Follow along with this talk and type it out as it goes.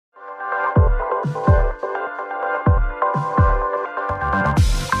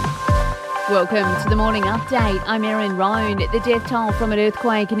Welcome to the Morning Update. I'm Erin Roan. The death toll from an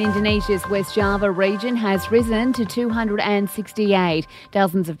earthquake in Indonesia's West Java region has risen to 268.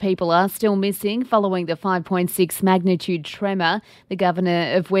 Dozens of people are still missing following the 5.6 magnitude tremor. The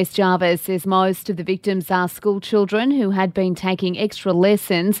governor of West Java says most of the victims are school children who had been taking extra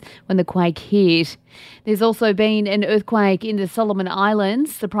lessons when the quake hit. There's also been an earthquake in the Solomon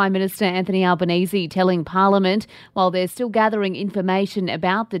Islands. The Prime Minister Anthony Albanese telling Parliament while they're still gathering information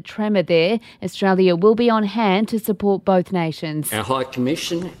about the tremor there, Australia will be on hand to support both nations. Our High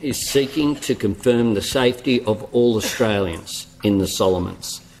Commission is seeking to confirm the safety of all Australians in the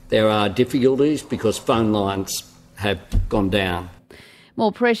Solomons. There are difficulties because phone lines have gone down.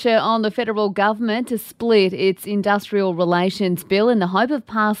 More pressure on the federal government to split its industrial relations bill in the hope of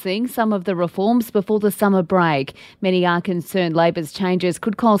passing some of the reforms before the summer break. Many are concerned Labor's changes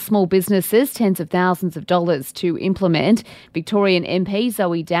could cost small businesses tens of thousands of dollars to implement. Victorian MP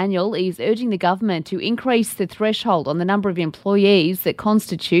Zoe Daniel is urging the government to increase the threshold on the number of employees that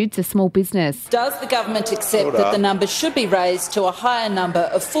constitutes a small business. Does the government accept that the number should be raised to a higher number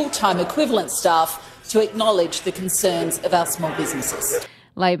of full-time equivalent staff to acknowledge the concerns of our small businesses?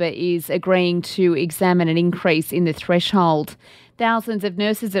 Labor is agreeing to examine an increase in the threshold. Thousands of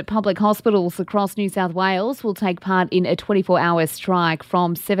nurses at public hospitals across New South Wales will take part in a 24-hour strike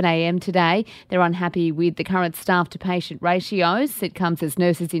from 7 a.m. today. They're unhappy with the current staff-to-patient ratios. It comes as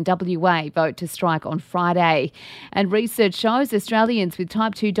nurses in WA vote to strike on Friday. And research shows Australians with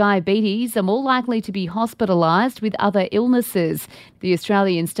type 2 diabetes are more likely to be hospitalised with other illnesses. The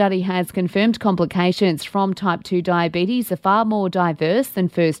Australian study has confirmed complications from type 2 diabetes are far more diverse than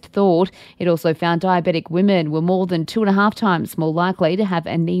first thought. It also found diabetic women were more than 2.5 times more likely to have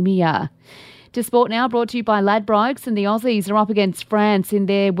anemia. To sport now, brought to you by Ladbrokes, and the Aussies are up against France in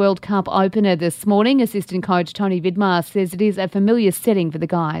their World Cup opener this morning. Assistant coach Tony Vidmar says it is a familiar setting for the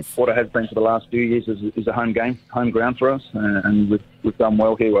guys. What it has been for the last few years is a home game, home ground for us, and we've done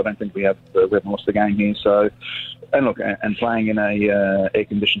well here. I don't think we have lost the game here. So, and look, and playing in a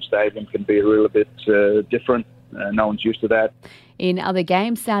air-conditioned stadium can be a little bit different. No one's used to that. In other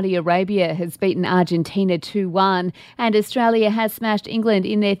games, Saudi Arabia has beaten Argentina 2-1 and Australia has smashed England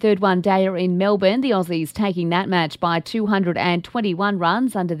in their third one-dayer in Melbourne. The Aussies taking that match by 221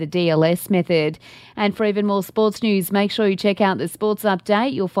 runs under the DLS method. And for even more sports news, make sure you check out the Sports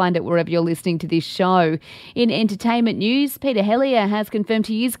Update. You'll find it wherever you're listening to this show. In entertainment news, Peter Hellier has confirmed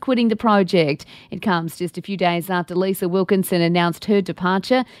he is quitting the project. It comes just a few days after Lisa Wilkinson announced her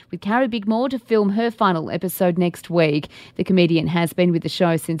departure, with Carrie Bigmore to film her final episode next week. The comedian has been with the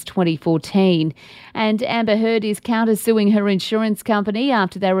show since 2014. And Amber Heard is countersuing her insurance company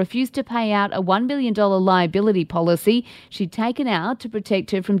after they refused to pay out a $1 million liability policy she'd taken out to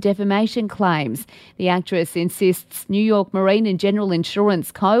protect her from defamation claims. The actress insists New York Marine and General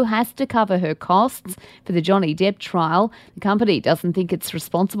Insurance Co. has to cover her costs for the Johnny Depp trial. The company doesn't think it's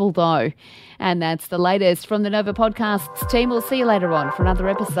responsible though. And that's the latest from the Nova Podcasts team. We'll see you later on for another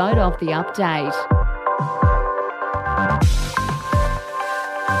episode of The Update.